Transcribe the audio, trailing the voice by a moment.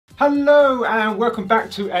Hello and welcome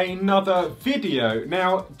back to another video.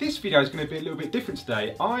 Now this video is going to be a little bit different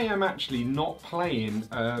today. I am actually not playing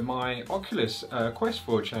my Oculus Quest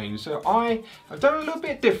 4 change, so I have done a little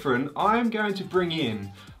bit different. I'm going to bring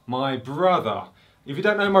in my brother. If you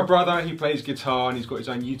don't know my brother, he plays guitar and he's got his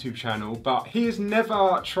own YouTube channel, but he has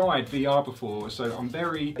never tried VR before, so I'm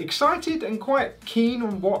very excited and quite keen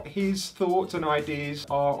on what his thoughts and ideas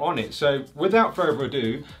are on it. So without further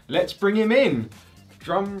ado, let's bring him in.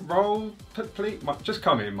 Drum roll, please. Just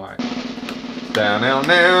come in, Mike. Down, now.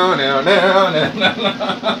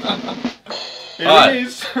 Here it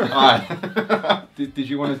is. Hi. Did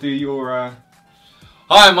you want to do your...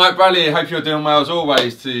 Hi, Mike Bradley. Hope you're doing well as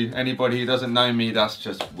always. To anybody who doesn't know me, that's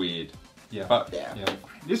just weird. Yeah. But yeah.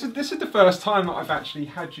 This is the first time that I've actually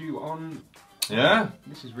had you on. Yeah.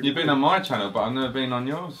 This is really You've been on my channel, but I've never been on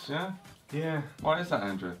yours. Yeah. Yeah. Why is that,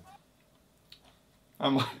 Andrew? I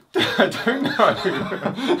don't know.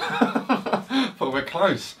 But we're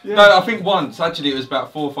close. Yeah. No, I think once. Actually, it was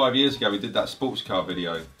about 4 or 5 years ago. We did that sports car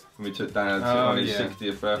video. And we took Dad on his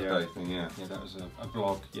 60th birthday thing. Yeah. Yeah, that was a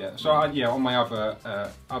blog. Yeah. So on my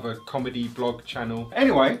other comedy blog channel.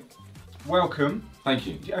 Anyway, welcome. Thank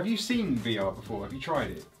you. Have you seen VR before? Have you tried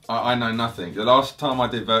it? I know nothing. The last time I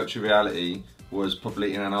did virtual reality was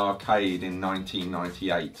probably in an arcade in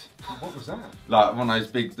 1998. What was that? Like one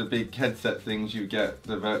of those the big headset things you get,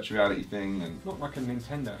 the virtual reality thing. And not like a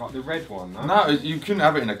Nintendo, like the red one, no? No, you couldn't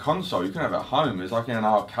have it in a console, you couldn't have it at home. It was like in an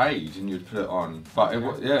arcade and you'd put it on. But it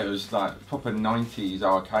was like proper 90s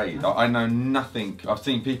arcade. I know nothing. I've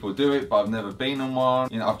seen people do it, but I've never been on one.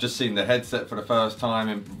 You know, I've just seen the headset for the first time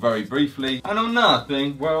and very briefly. I know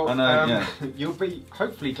nothing. Well, I know, you'll be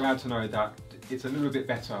hopefully glad to know that it's a little bit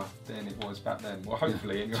better than it was back then. Well,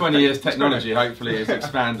 hopefully. 20 years technology, hopefully, has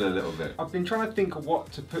expanded a little bit. I've been trying to think of what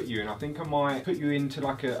to put you in. I think I might put you into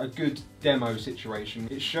like a good demo situation.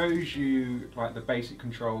 It shows you like the basic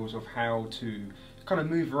controls of how to kind of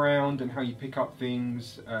move around and how you pick up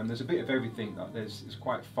things. There's a bit of everything. Like it's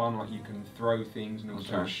quite fun. Like you can throw things and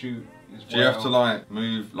also shoot as well. Do you have to like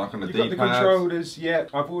move like on the D-pad? You've got the controllers. Yeah,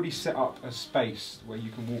 I've already set up a space where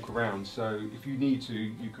you can walk around. So if you need to,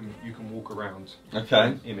 you can walk around.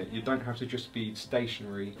 Okay. In it, you don't have to just be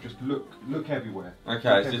stationary. Just look everywhere.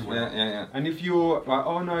 Okay. Look everywhere. Yeah. And if you're like,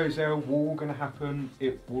 oh no, is there a wall going to happen?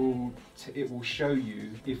 It will show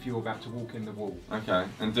you if you're about to walk in the wall. Okay.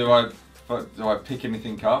 And do I pick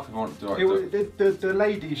anything up? The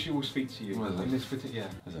lady, she will speak to you in this particular. Yeah.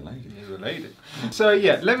 There's a lady. There's a lady. So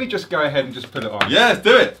yeah, let me just go ahead and just put it on. Yeah, let's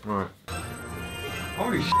do it. Right.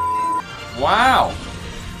 Holy sh**. Wow.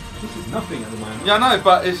 This is nothing at the moment. Yeah, I know,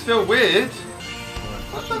 but it's still weird.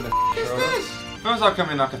 What the f*** is this? Feels like I'm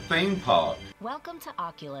in like a theme park. Welcome to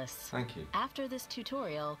Oculus. Thank you. After this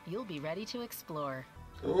tutorial, you'll be ready to explore.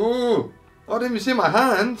 Ooh. I didn't even see my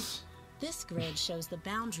hands. This grid shows the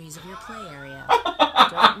boundaries of your play area.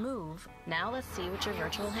 Don't move. Now let's see what your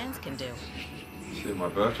virtual hands can do. See what my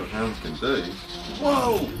virtual hands can do.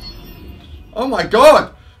 Whoa! Oh my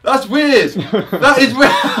god! That's weird! That is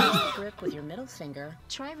weird! Use the grip with your middle finger.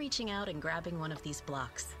 Try reaching out and grabbing one of these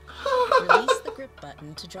blocks. Release the grip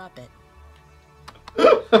button to drop it.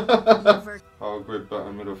 Hold grip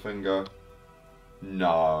button, middle finger.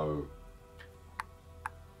 No.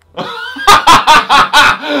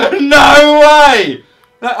 No way!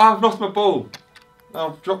 I've lost my ball.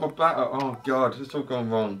 I've dropped my bat. Oh god, it's all gone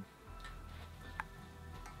wrong.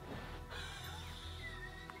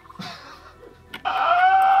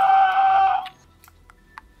 Oh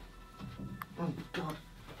god.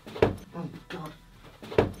 Oh god.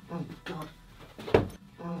 Oh god.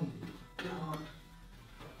 Oh god.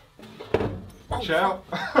 Watch out.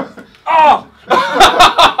 Oh!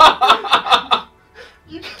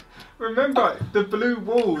 Remember the blue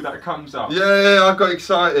wall that comes up? Yeah, I got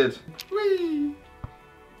excited. Whee!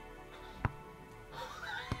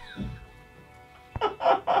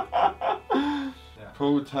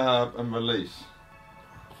 Pull tab and release.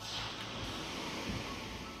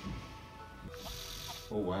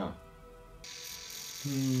 Oh wow.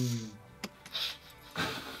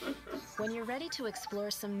 When you're ready to explore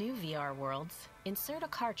some new VR worlds, insert a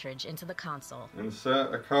cartridge into the console.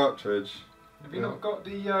 Insert a cartridge. Have you not got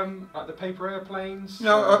the like the paper airplanes?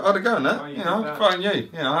 No, I'd go on that. Oh, you know, I'm throwing you.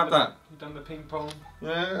 Yeah, I have that. You've done the ping pong.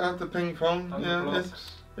 Yeah, I have the ping pong. Done Yeah, the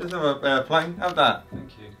blocks. There's another airplane. Have that.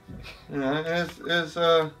 Thank you. You know, here's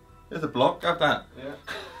a block. Have that. Yeah.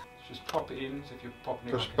 Just pop it in. So if you're popping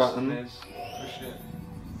it, Push like button. push it.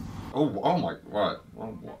 Oh my! Right.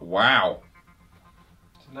 Wow.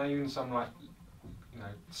 So now you're in some like,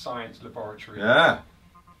 science laboratory. Yeah.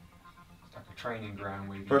 It's like a training ground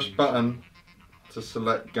where you Push button to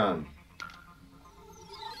select gun.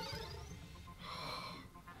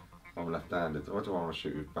 I'm left-handed. What do I want to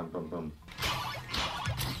shoot with? Bum, bum, bum.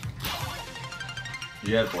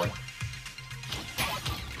 Yeah, boy.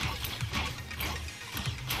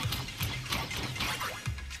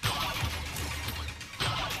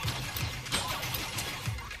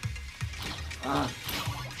 Ah.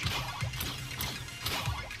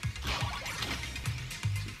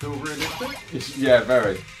 Feel realistic? Yeah,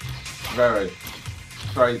 very. Very.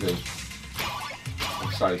 Crazy.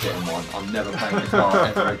 I'm so getting one. I'm never playing guitar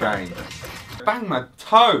ever again. Bang my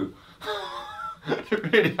toe!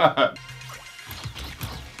 It really hurt.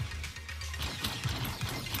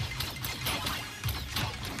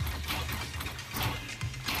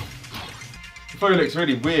 It probably looks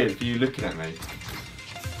really weird for you looking at me.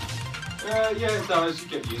 Yeah, it does. You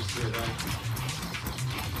get used to it though.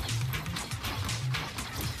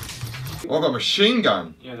 Oh, I've got a machine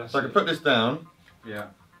gun. Yeah, that's so I can put this down. Yeah.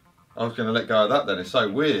 I was going to let go of that then. It's so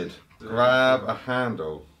weird. Grab a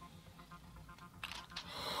handle.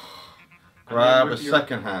 Grab a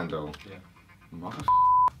second handle. Yeah. Mother.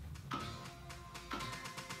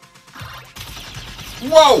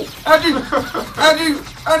 Whoa! How do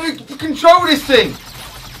you control this thing?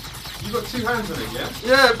 You got two hands on it, yeah?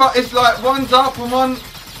 Yeah, but it's like one's up and one.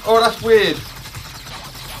 Oh, that's weird.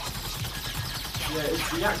 Yeah,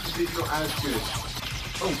 the accuracy's not as good.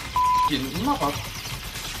 Oh, f***ing mother.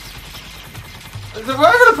 It's all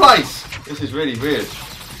over the place. This is really weird.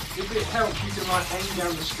 If it helps, you can like aim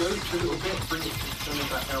down the scopes a little bit, bring it to some of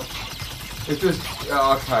that helps. It's just.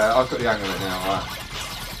 Oh, okay, I've got the hang of it now. Right.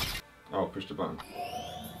 Oh, push the button.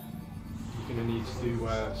 You're going to need to do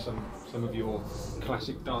some of your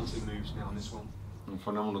classic dancing moves now on this one. I'm a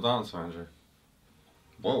phenomenal dancer, Andrew.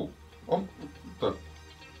 Whoa. Oh, the.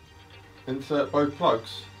 Insert both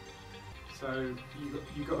plugs. So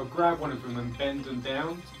you got to grab one of them and bend them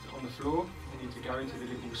down on the floor. You need to go into the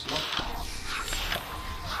little slot.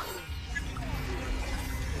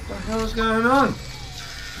 What the hell's going on?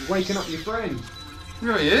 You're waking up your friend.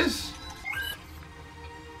 Here he is.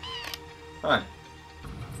 Hi.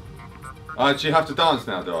 I actually have to dance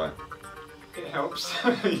now, do I? It helps.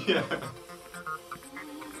 Yeah.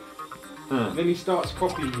 Hmm. Then he starts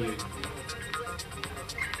copying you.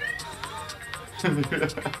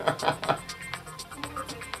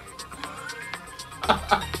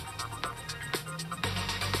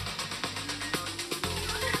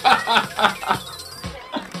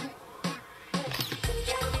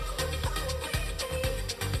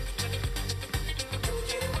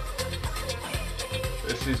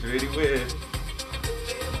 This is really weird. Is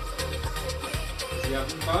he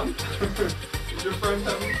having fun? Is your friend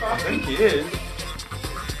having fun? I think he is.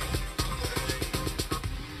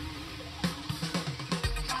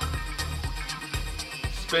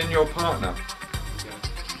 Spin your partner.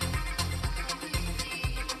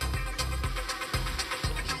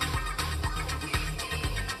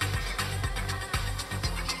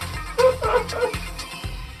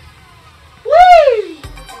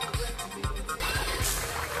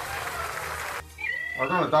 I don't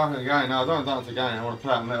want to dance again. No, I don't want to dance again. I want to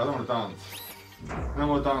play out. I don't want to dance. No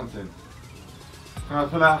more dancing. Can I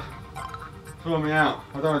pull out? Pull me out.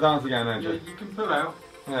 I don't want to dance again, Yeah, Andrew. you can pull out.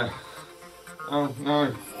 Yeah. Oh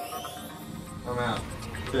no. I'm out.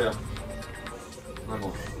 See ya. No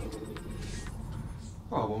more.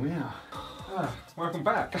 Oh, well, me out. Ah, welcome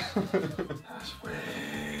back. That's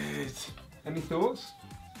weird. Any thoughts?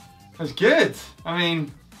 That's good. I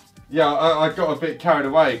mean, yeah, I got a bit carried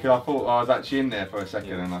away because I thought I was actually in there for a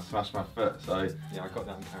second and I smashed my foot. So Yeah, I got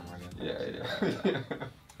that on camera again.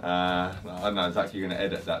 yeah. I know exactly you're going to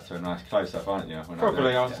edit that to a nice close-up, aren't you? When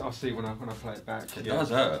Probably. I do it? I'll see when I play it back. It does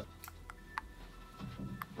hurt.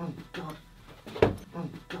 Oh God. Oh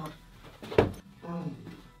God. Oh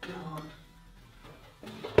God.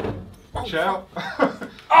 Watch out.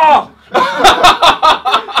 Oh!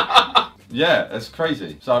 Yeah, that's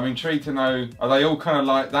crazy. So I'm intrigued to know, are they all kind of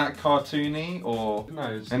like that cartoony or No,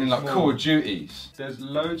 it's any like more- Call of Duties? There's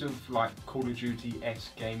loads of like Call of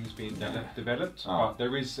Duty-esque games being developed, Oh. but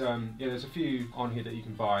there is there's a few on here that you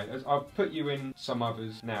can buy. I'll put you in some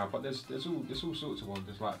others now, but there's all sorts of ones.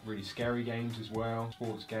 There's like really scary games as well,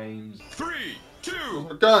 sports games. 3, 2,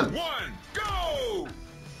 A gun. 1, go!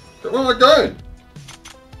 Where am I going?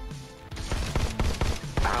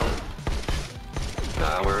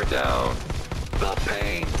 Power down. The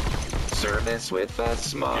pain. Service with a Get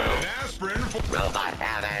smile. an aspirin for Robot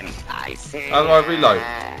heaven. I see. How do I reload?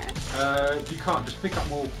 You can't just pick up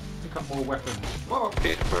more weapons. Whoa.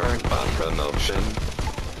 It burned my promotion.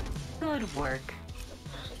 Good work.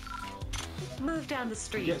 Move down the If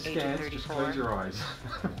street, you get Agent scared, just 34. close your eyes.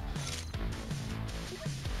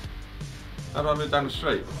 How do I move down the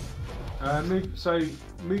street?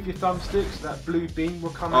 Move your thumbsticks. That blue beam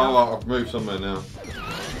will come Oh, out. well, I've moved somewhere now.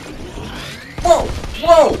 Whoa!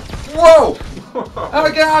 Whoa! Whoa! How do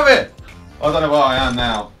I get out of it? I don't know where I am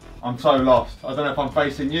now. I'm so lost. I don't know if I'm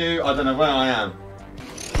facing you. I don't know where I am.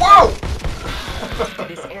 Whoa!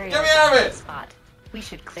 This area Get me out of it! spot. We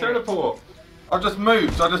should clear Teleport. I've just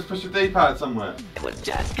moved, so I just pushed the D-pad somewhere. It was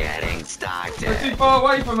just getting It's started. too far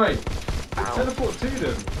away from me. Teleport to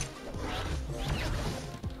them.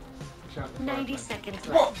 90 seconds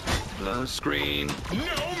What? left. Low screen. No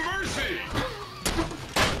mercy!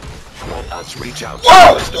 Let's reach out.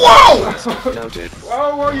 Whoa! Whoa! Noted.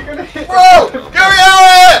 Oh, well, you're gonna hit. Whoa! Get me out of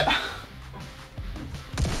it!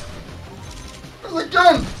 Where's the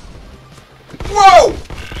gun? Whoa!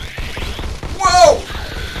 Whoa!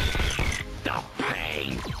 The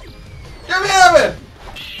pain. Get me out of it!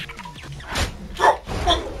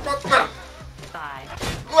 5,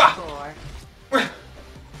 4.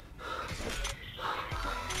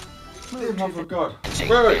 Dear mother of God. Take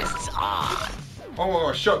Wait, wait. this on. Oh,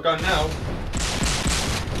 a shotgun now.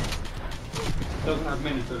 Doesn't have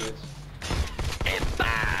many bullets. It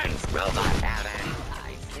burns. Robot heaven.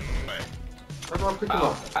 Where do I pick him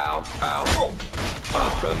Ow, up? ow,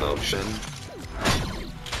 ow. Promotion.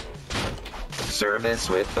 Service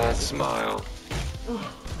with a smile.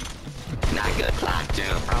 Not good clock,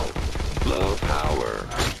 Jim. Low power.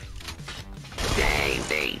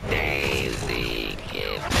 Daisy, Daisy,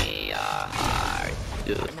 give me a heart.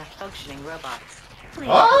 Enough functioning robots. Please,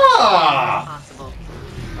 Ah! possible.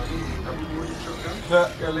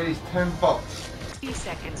 At least 10 bots. 2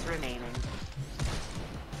 seconds remaining.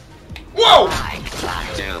 Whoa! Like clock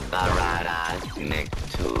to Barada, Nick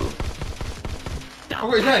to. Oh,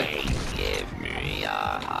 what is that? Give me a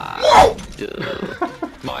heart. Whoa!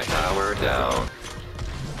 My power down.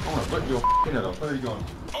 I want to rip your f***ing head off. Where are you going?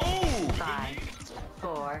 Oh! 5,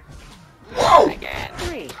 4, Whoa! Again.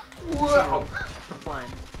 3, Wow! 1.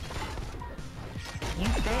 You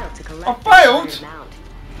failed to collect I the failed? required amount.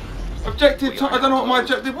 Objective time. I don't know what my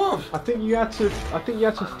objective was. I think you had to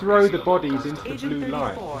throw the bodies into the Agent blue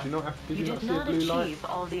light. 34, Did you not have? Did you not did see a not blue light? achieve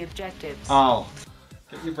all the objectives. Oh.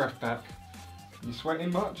 Get your breath back. You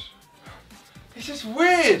sweating much? This is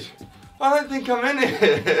weird. I don't think I'm in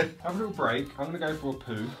it. Have a little break. I'm gonna go for a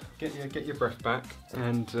poo. Get your breath back,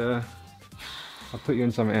 and I'll put you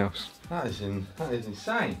in something else. That is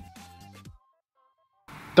insane.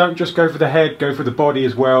 Don't just go for the head. Go for the body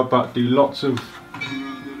as well, but do lots of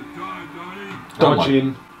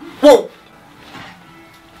dodging. Whoa!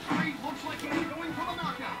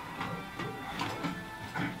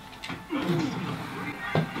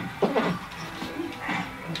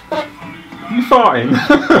 You farting?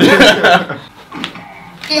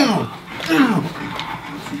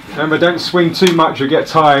 Remember, don't swing too much. You'll get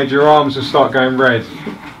tired. Your arms will start going red.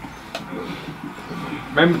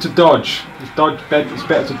 Remember to dodge. It's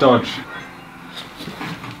better to dodge.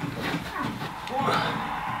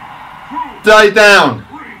 Die down.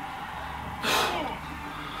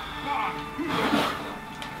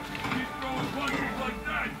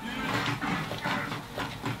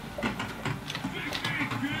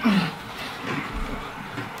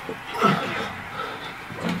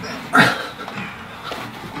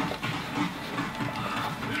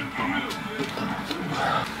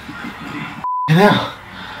 Yeah.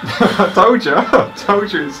 I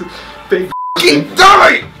told you it's a big Keep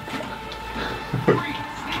dying!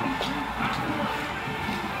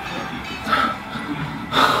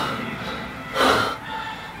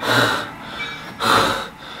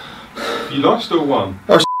 You lost or won?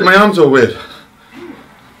 Oh shit, my arms are weird.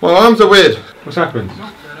 My arms are weird. What's happened?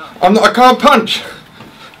 I can't punch.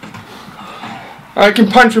 I can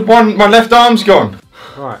punch with one, my left arm's gone.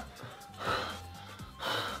 Right.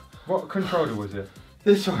 What controller was it?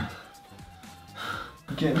 This one.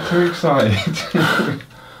 I'm getting too excited.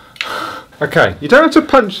 Okay, you don't have to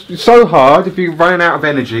punch so hard if you're running out of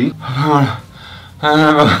energy. Do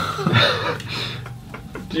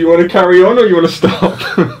you want to carry on or you want to stop?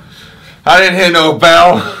 I didn't hear no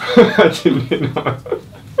bell. I didn't know.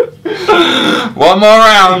 One more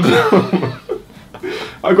round.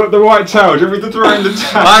 I got the right towel. Do you want me to throw in the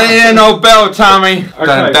towel? I didn't hear no bell, Tommy.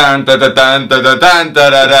 Okay. Dun dun dun dun dun dun dun dun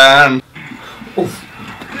dun dun.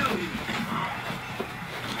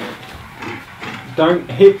 Don't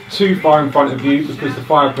hit too far in front of you because the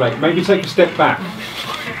fireplace. Maybe take a step back.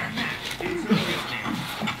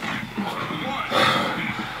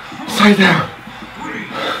 Stay down.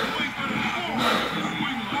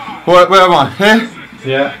 Where am I? Here?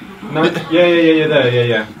 Yeah. No. Yeah. There.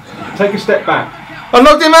 Yeah. Take a step back. I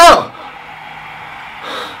knocked him out.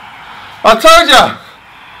 I told ya.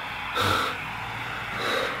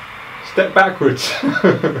 Step backwards.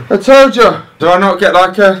 I told you. Do I not get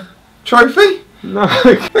like a trophy? No.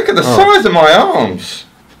 Look at the size of my arms.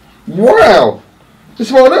 Wow. This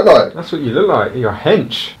is what I look like. That's what you look like. You're a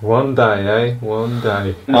hench. One day, eh? One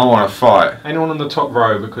day. I want to fight. Anyone on the top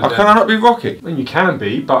row because. Can I not be Rocky? I mean, you can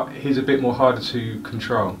be, but he's a bit more harder to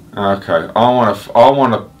control. Okay. I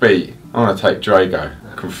want to beat. I want to take Drago.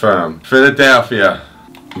 Confirm. Philadelphia.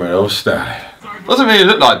 We're all started. Doesn't really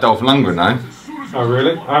look like Dolph Lundgren though. Oh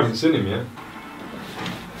really? I haven't seen him yet.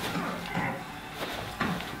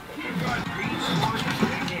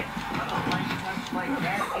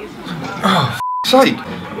 Oh, sake. What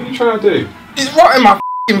are you trying to do? He's right in my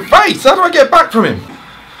face. How do I get back from him?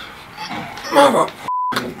 Mother.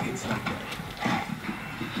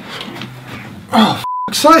 Oh,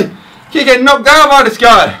 sake. You're getting knocked down by this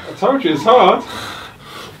guy. I told you it's hard.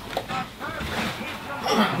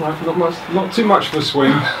 Right, not too much of a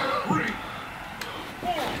swing.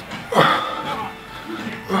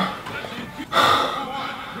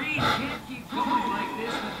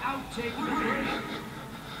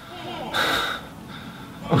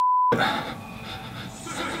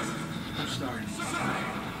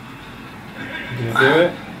 You gonna do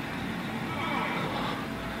it?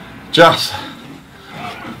 Just.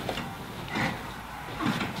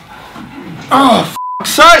 Oh, f***'s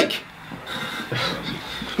sake!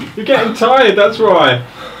 You're getting tired, that's why.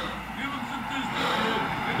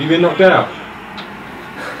 You've been knocked out.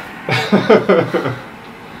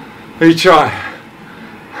 Retry.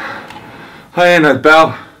 I ain't no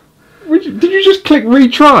bell. Did you just click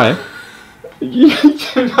retry?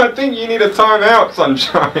 I think you need a timeout,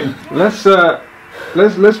 sunshine.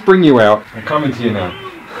 Let's bring you out. I'm coming to you now.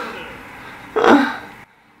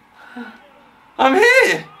 I'm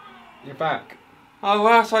here. You're back. Oh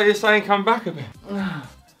wow, so you're saying come back a bit. I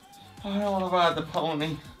don't want to ride the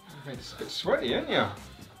pony. It's a bit sweaty, aren't you?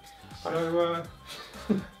 So,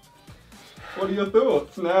 what are your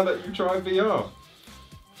thoughts now that you tried VR?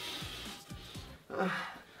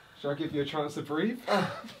 Shall I give you a chance to breathe?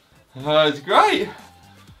 It's great.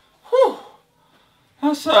 Whew.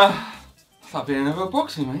 That's like being in a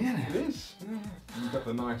boxing ring, isn't it? It is. Yeah. You've got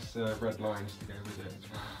the nice red lines to go with it as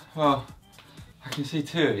well. Well, I can see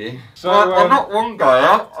two of you. So I'm not one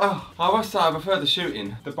guy. I must say I prefer the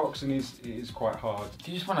shooting. The boxing is quite hard.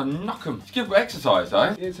 You just want to knock them. It's good exercise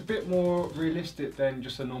though. It's a bit more realistic than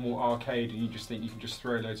just a normal arcade and you just think you can just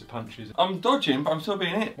throw loads of punches. I'm dodging, but I'm still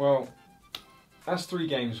being hit. Well, that's 3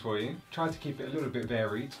 games for you. Try to keep it a little bit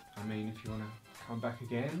varied. I mean, if you want to come back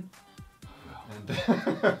again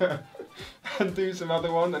and, and do some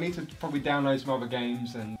other ones. I need to probably download some other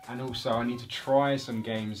games and also I need to try some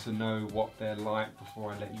games to know what they're like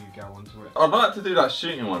before I let you go onto it. I'd like to do that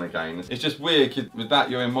shooting one again. It's just weird 'cause with that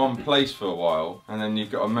you're in one place for a while and then you've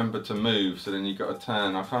got to remember to move, so then you've got to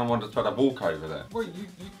turn. I kind of want to try to walk over there. Well, you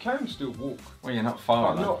can still walk. Well, you're not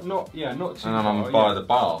far though. Not too and far. I'm by the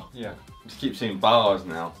bar. Yeah. I just keep seeing bars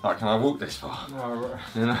now. Like, can I walk this far? No, right.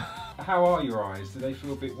 You know? How are your eyes? Do they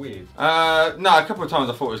feel a bit weird? No, a couple of times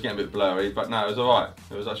I thought it was getting a bit blurry, but no, it was alright.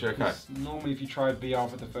 It was actually okay. Normally if you try VR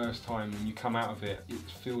for the first time and you come out of it, it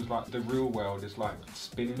feels like the real world is like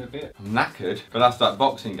spinning a bit. I'm knackered, but that's that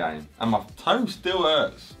boxing game. And my toe still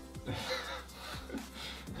hurts.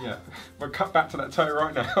 Yeah, but cut back to that toe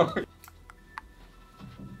right now.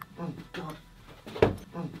 Oh God.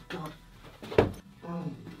 Oh God.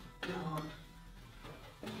 Oh God.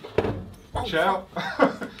 Watch out.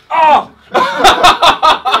 Oh!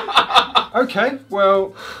 Okay,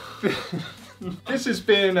 well, this has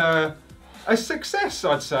been a success,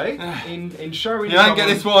 I'd say, in showing You don't get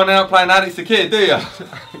this one out playing Alex the Kid, do you?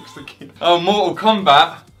 Alex the Kid. Oh, Mortal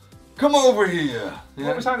Kombat. Come over here. Yeah.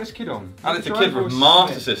 What was Alex the Kid on? Alex the Kid was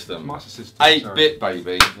Master System. Master System. 8-bit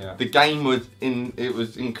baby. Yeah. The game was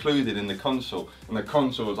included in the console, and the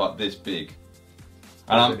console was like this big.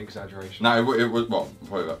 That's an exaggeration. No, it was well,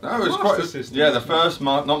 probably about. No, it was Master quite. System, Yeah, the first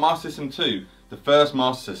not Master System 2. The first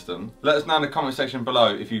Master System. Let us know in the comment section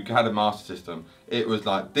below if you had a Master System. It was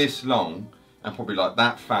like this long and probably like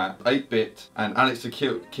that fat, 8-bit, and Alex the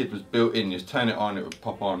Kid was built in. You just turn it on, it would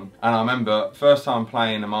pop on. And I remember first time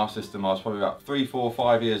playing a Master System, I was probably about 3, 4,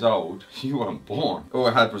 5 years old. You weren't born. All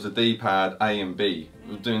I had was a D-pad, A and B.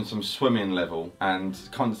 I was doing some swimming level and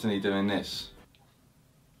constantly doing this.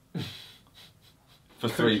 For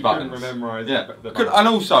 3 buttons. Memorise yeah, the buttons. And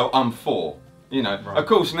also I'm 4. You know, right. Of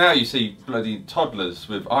course now you see bloody toddlers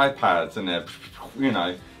with iPads and they're, you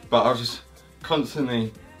know, but I was just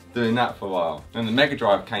constantly doing that for a while. And the Mega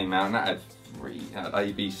Drive came out and that had 3, had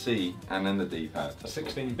ABC and then the D-pad.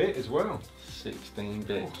 16-bit as well.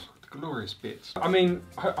 16-bit. Oh, glorious bits. I mean,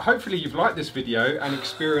 hopefully you've liked this video and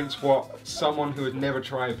experienced what someone who had never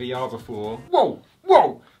tried VR before. Whoa,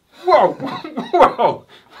 whoa, whoa, whoa.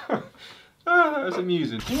 That was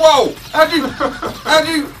amusing. Whoa! How do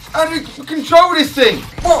you control this thing?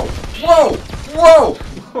 Whoa! Whoa! Whoa!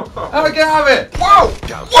 How do I get out of it? Whoa!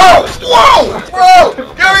 Whoa! Whoa! Whoa!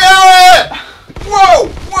 Get me out of it! Whoa!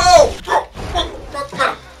 Whoa!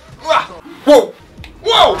 Whoa! Whoa!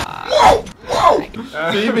 Whoa! Whoa!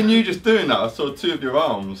 So even you just doing that, I saw two of your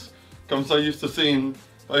arms. I'm so used to seeing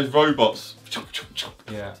those robots.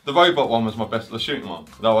 Yeah. The robot one was my best, the shooting one.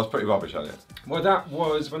 That was pretty rubbish at it. Well, that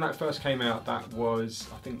was, when that first came out, that was,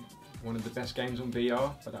 I think, one of the best games on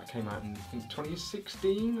VR, but that came out in, I think,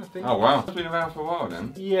 2016, I think. Oh wow, it's been around for a while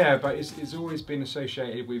then. Yeah, but it's always been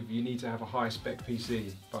associated with you need to have a high-spec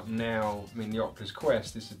PC. But now, I mean, the Oculus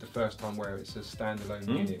Quest, this is the first time where it's a standalone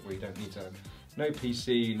unit where you don't need to have no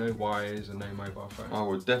PC, no wires, and no mobile phone. I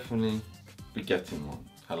would definitely be getting one.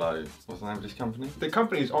 Hello, what's the name of this company? The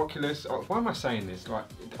company is Oculus. Why am I saying this? Like,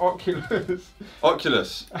 Oculus.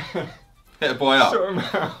 Oculus. Hit a boy up. Sort 'em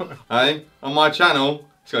out. Hey, on my channel,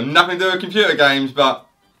 it's got nothing to do with computer games, but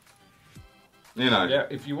you know. Yeah,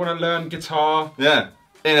 if you want to learn guitar. Yeah,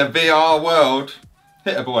 in a VR world,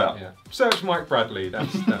 hit a boy up. Yeah. Search Mike Bradley.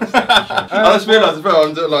 That's I just realised as well,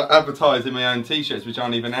 I'm doing, like advertising my own t-shirts which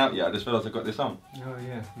aren't even out yet. I just realised I've got this on. Oh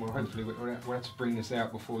yeah. Well, hopefully we'll have to bring this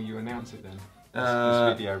out before you announce it then.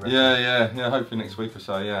 This video, right? Yeah. Hopefully next week or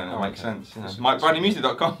so. Yeah, that makes sense. Yeah.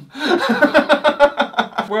 MikeBradleyMusic.com.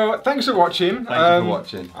 Well, thanks for watching. Thank you for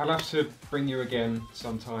watching. I'll have to bring you again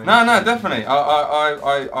sometime. No, definitely.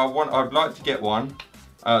 I'd like to get one.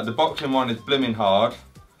 The boxing one is blooming hard,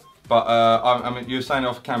 but I mean, you were saying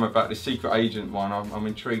off camera about the secret agent one. I'm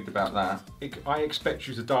intrigued about that. I Expect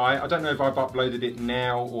You to Die. I don't know if I've uploaded it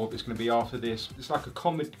now or if it's going to be after this. It's like a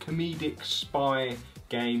comedic spy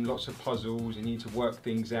game, lots of puzzles. You need to work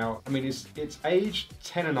things out. I mean, it's aged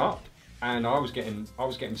 10 and up. And I was getting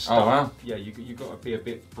stuck. Oh wow! Yeah, you got to be a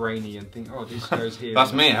bit brainy and think, oh, this goes here.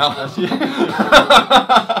 That's me, Al.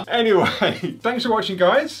 Anyway, thanks for watching,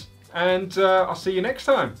 guys, and I'll see you next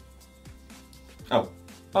time. Oh,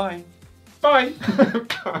 bye. Bye.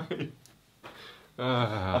 Bye.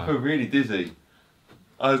 I feel really dizzy.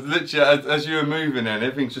 I was literally, as you were moving, and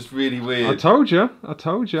everything's just really weird. I told you.